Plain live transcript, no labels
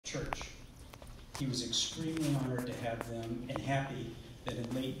church. He was extremely honored to have them and happy that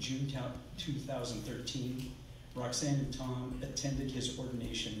in late June 2013, Roxanne and Tom attended his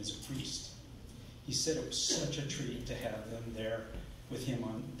ordination as a priest. He said it was such a treat to have them there with him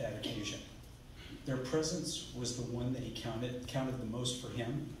on that occasion. Their presence was the one that he counted the most for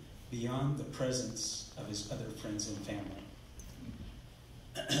him, beyond the presence of his other friends and family.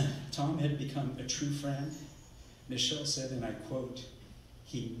 Tom had become a true friend. Michelle said, and I quote,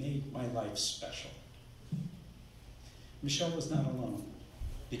 "He made my life special." Michelle was not alone,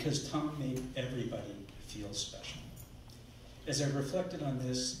 because Tom made everybody feel special. As I reflected on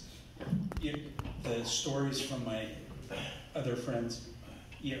this, the stories from my other friends,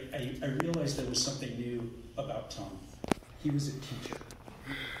 I realized there was something new about Tom. He was a teacher.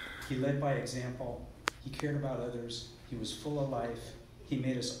 He led by example. He cared about others. He was full of life. He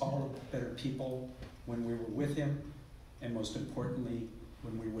made us all better people when we were with him, and most importantly,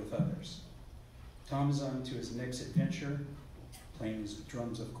 when we were with others. Tom is on to his next adventure, playing his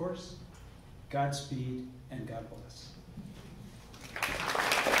drums, of course. Godspeed, and God bless.